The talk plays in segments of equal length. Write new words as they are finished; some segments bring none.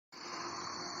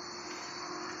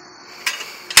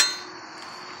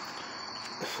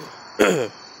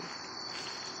So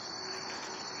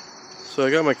I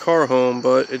got my car home,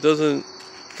 but it doesn't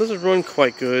run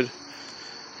quite good.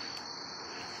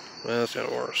 Well, that's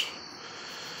getting worse.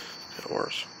 Getting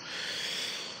worse.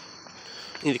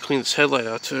 Need to clean this headlight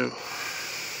out too.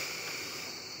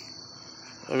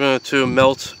 I'm going to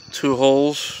melt 2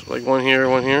 holes, like one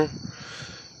here,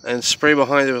 and spray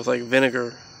behind it with like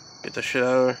vinegar. Get the shit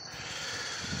out of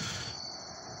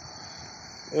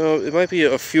there. You know, it might be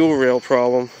a fuel rail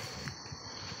problem.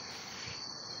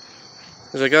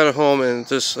 Because I got it home and it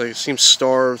just like seems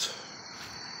starved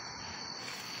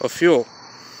of fuel.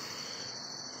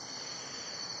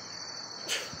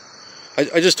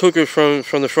 I just took it from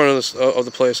the front of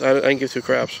the place. I didn't give 2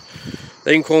 craps.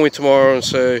 They can call me tomorrow and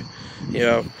say, you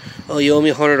know, oh, you owe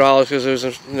me $100 because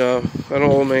there's no, I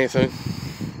don't owe them anything.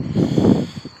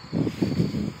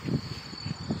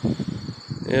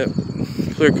 Yep,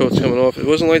 clear coat's coming off. It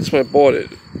wasn't like this when I bought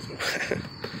it.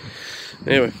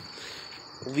 Anyway,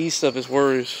 least of his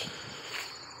worries.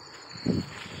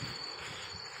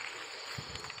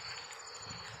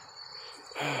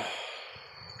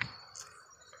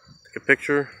 Take a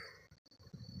picture.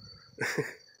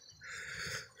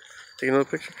 Take another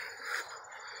picture.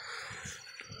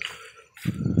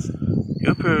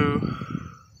 Yoo-hoo.